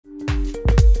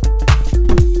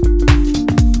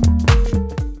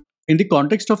In the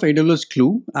context of AWS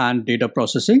Glue and data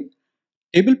processing,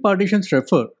 table partitions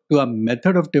refer to a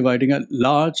method of dividing a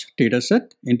large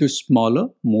dataset into smaller,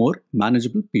 more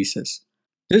manageable pieces.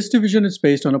 This division is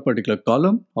based on a particular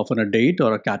column, often a date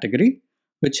or a category,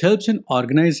 which helps in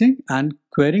organizing and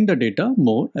querying the data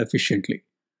more efficiently.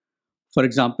 For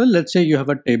example, let's say you have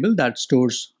a table that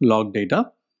stores log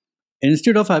data.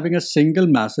 Instead of having a single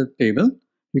massive table,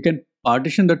 you can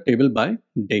partition the table by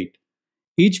date.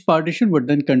 Each partition would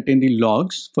then contain the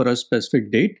logs for a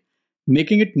specific date,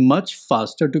 making it much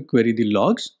faster to query the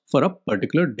logs for a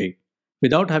particular date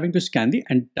without having to scan the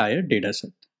entire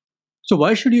dataset. So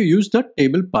why should you use the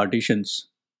table partitions?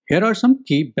 Here are some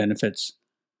key benefits.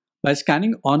 By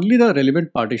scanning only the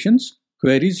relevant partitions,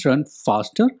 queries run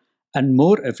faster and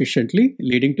more efficiently,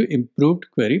 leading to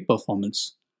improved query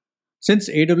performance. Since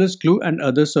AWS Glue and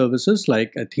other services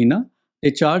like Athena,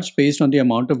 they charge based on the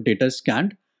amount of data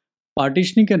scanned,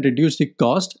 partitioning can reduce the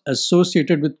cost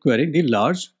associated with querying the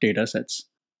large datasets.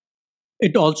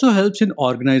 It also helps in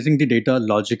organizing the data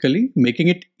logically, making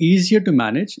it easier to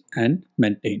manage and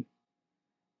maintain.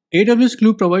 AWS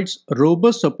Glue provides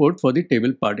robust support for the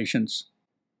table partitions.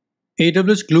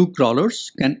 AWS Glue crawlers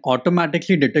can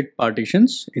automatically detect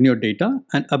partitions in your data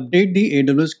and update the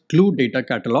AWS Glue data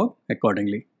catalog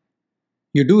accordingly.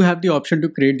 You do have the option to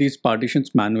create these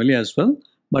partitions manually as well,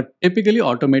 but typically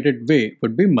automated way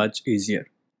would be much easier.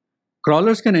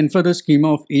 Crawlers can infer the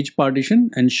schema of each partition,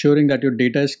 ensuring that your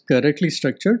data is correctly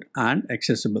structured and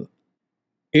accessible.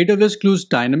 AWS Glue's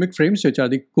dynamic frames, which are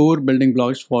the core building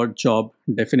blocks for job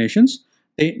definitions,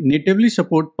 they natively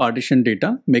support partition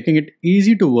data, making it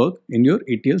easy to work in your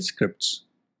ETL scripts.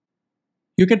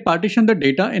 You can partition the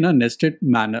data in a nested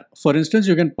manner. For instance,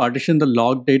 you can partition the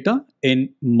log data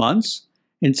in months.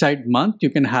 Inside month, you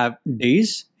can have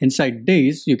days. Inside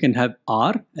days, you can have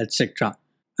hour, etc.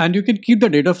 And you can keep the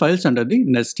data files under the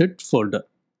nested folder.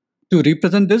 To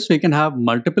represent this, we can have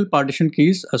multiple partition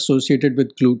keys associated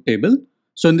with Glue table.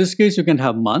 So in this case, you can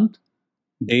have month,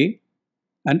 day,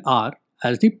 and hour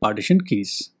as the partition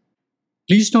keys.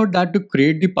 Please note that to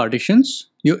create the partitions,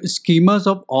 your schemas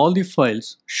of all the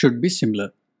files should be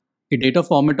similar. The data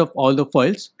format of all the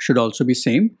files should also be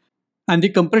same, and the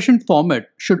compression format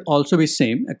should also be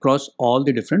same across all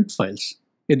the different files.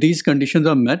 If these conditions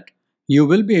are met, you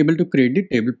will be able to create the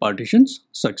table partitions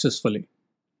successfully.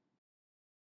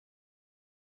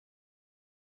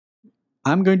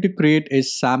 I'm going to create a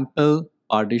sample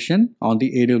partition on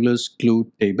the AWS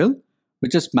Glue table,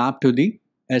 which is mapped to the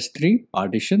S3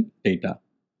 partition data.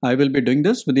 I will be doing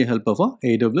this with the help of a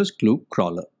AWS Glue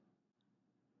crawler.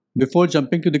 Before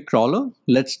jumping to the crawler,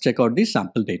 let's check out the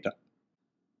sample data.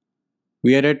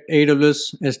 We are at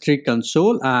AWS S3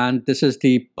 console, and this is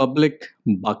the public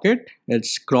bucket.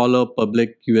 It's crawler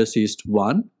public US East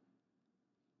 1,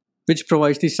 which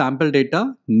provides the sample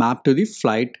data mapped to the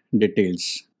flight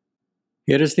details.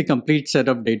 Here is the complete set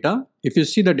of data. If you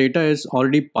see, the data is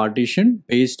already partitioned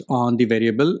based on the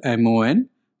variable MON,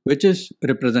 which is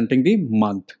representing the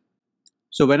month.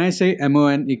 So when I say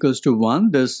MON equals to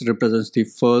 1, this represents the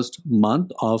first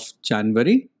month of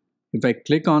January. If I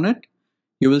click on it,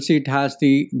 you will see it has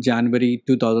the January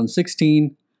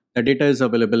 2016. The data is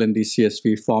available in the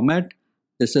CSV format.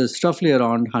 This is roughly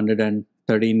around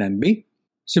 113 MB.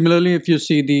 Similarly, if you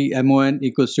see the MON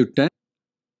equals to 10,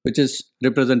 which is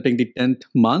representing the 10th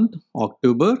month,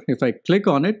 October. If I click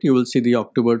on it, you will see the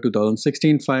October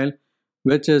 2016 file,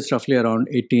 which is roughly around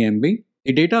 80 MB.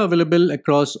 The data available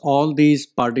across all these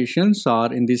partitions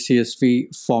are in the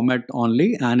CSV format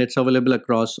only, and it's available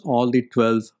across all the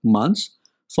 12 months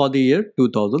for the year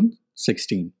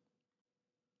 2016.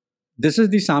 This is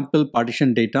the sample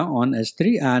partition data on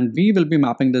S3, and we will be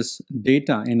mapping this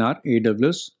data in our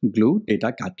AWS Glue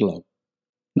data catalog.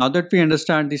 Now that we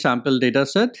understand the sample data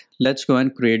set, let's go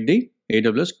and create the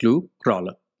AWS Glue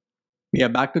crawler. We are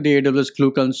back to the AWS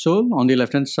Glue console. On the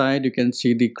left hand side, you can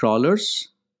see the crawlers.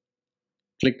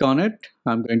 Click on it.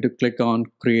 I'm going to click on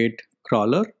Create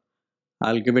Crawler.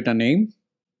 I'll give it a name,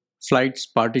 Flights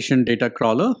Partition Data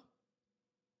Crawler.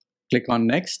 Click on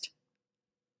Next.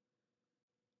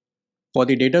 For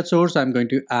the data source, I'm going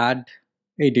to add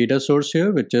a data source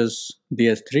here, which is the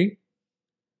S3.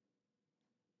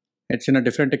 It's in a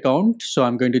different account, so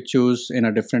I'm going to choose in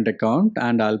a different account,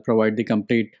 and I'll provide the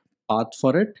complete path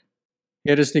for it.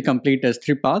 Here is the complete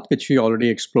S3 path, which we already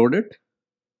explored.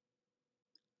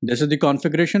 This is the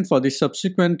configuration for the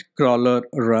subsequent crawler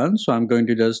run, so I'm going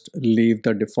to just leave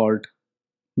the default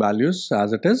values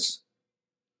as it is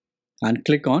and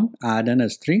click on Add an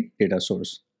S3 data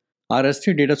source. Our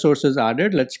S3 data source is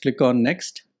added. Let's click on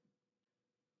Next.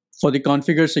 For the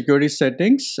configure security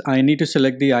settings, I need to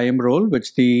select the IAM role,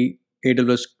 which the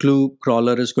AWS Glue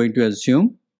crawler is going to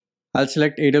assume. I'll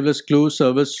select AWS Glue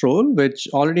service role, which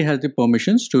already has the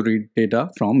permissions to read data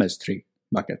from S3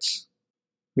 buckets.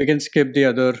 We can skip the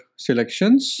other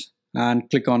selections and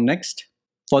click on next.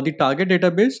 For the target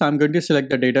database, I'm going to select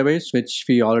the database which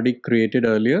we already created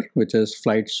earlier, which is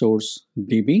flight source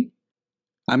DB.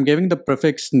 I'm giving the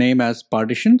prefix name as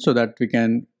partition so that we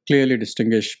can clearly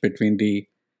distinguish between the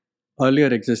earlier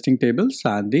existing tables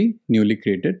and the newly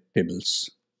created tables.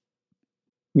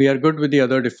 We are good with the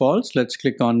other defaults. Let's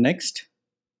click on next.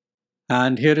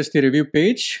 And here is the review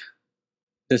page.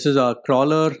 This is our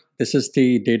crawler. This is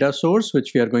the data source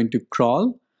which we are going to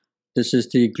crawl. This is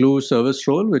the Glue service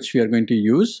role which we are going to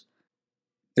use.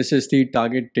 This is the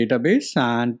target database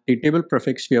and the table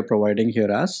prefix we are providing here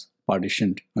as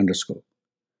partitioned underscore.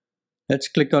 Let's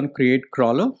click on create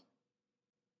crawler.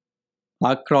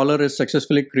 Our crawler is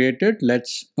successfully created.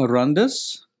 Let's run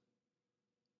this.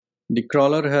 The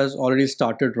crawler has already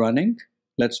started running.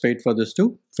 Let's wait for this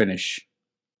to finish.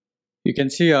 You can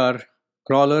see our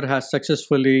crawler has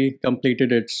successfully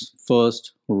completed its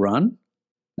first run.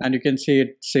 And you can see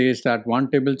it says that one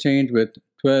table change with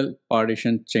 12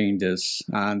 partition changes,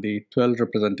 and the 12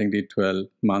 representing the 12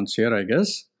 months here, I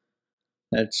guess.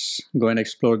 Let's go and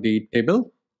explore the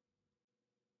table.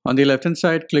 On the left hand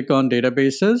side, click on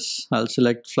databases. I'll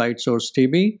select flight source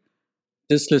DB.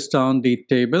 This lists down the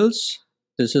tables.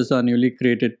 This is the newly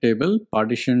created table,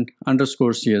 partitioned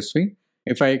underscore CSV.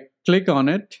 If I click on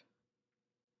it,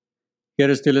 here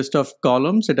is the list of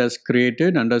columns it has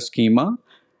created under schema.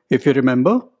 If you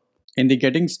remember, in the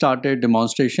getting started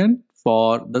demonstration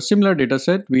for the similar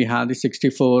dataset, we had the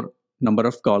 64 number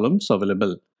of columns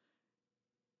available.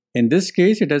 In this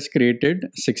case, it has created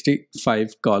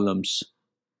 65 columns,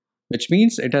 which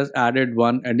means it has added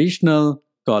one additional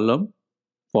column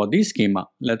for the schema.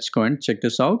 Let's go and check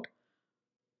this out.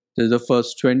 This is the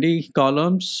first 20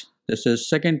 columns. This is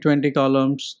second 20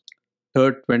 columns,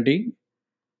 third 20,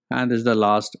 and this is the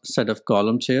last set of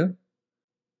columns here.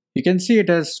 You can see it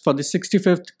has, for the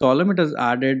 65th column, it has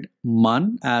added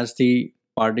MUN as the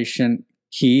partition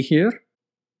key here.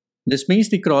 This means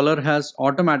the crawler has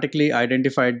automatically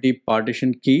identified the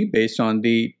partition key based on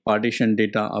the partition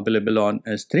data available on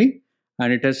S3,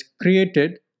 and it has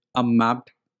created a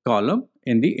mapped column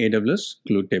in the AWS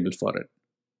Glue table for it.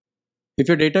 If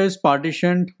your data is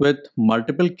partitioned with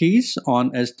multiple keys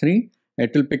on S3,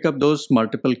 it will pick up those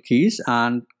multiple keys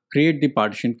and create the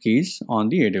partition keys on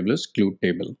the AWS Glue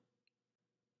table.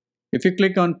 If you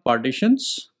click on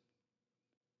partitions,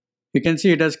 you can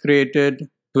see it has created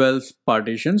 12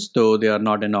 partitions, though they are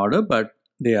not in order, but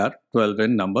they are 12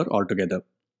 in number altogether.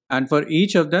 And for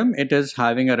each of them, it is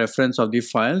having a reference of the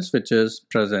files which is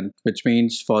present, which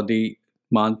means for the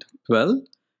month 12,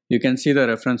 you can see the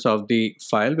reference of the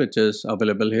file which is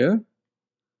available here.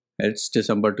 It's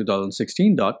December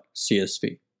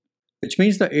 2016.csv, which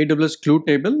means the AWS Glue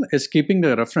table is keeping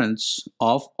the reference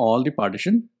of all the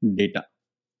partition data.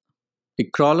 The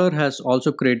crawler has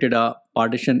also created a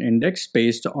partition index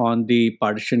based on the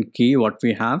partition key what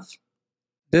we have.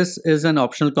 This is an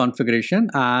optional configuration,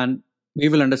 and we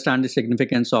will understand the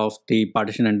significance of the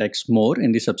partition index more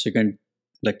in the subsequent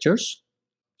lectures.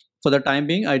 For the time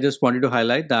being, I just wanted to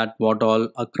highlight that what all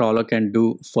a crawler can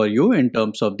do for you in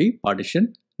terms of the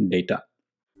partition data.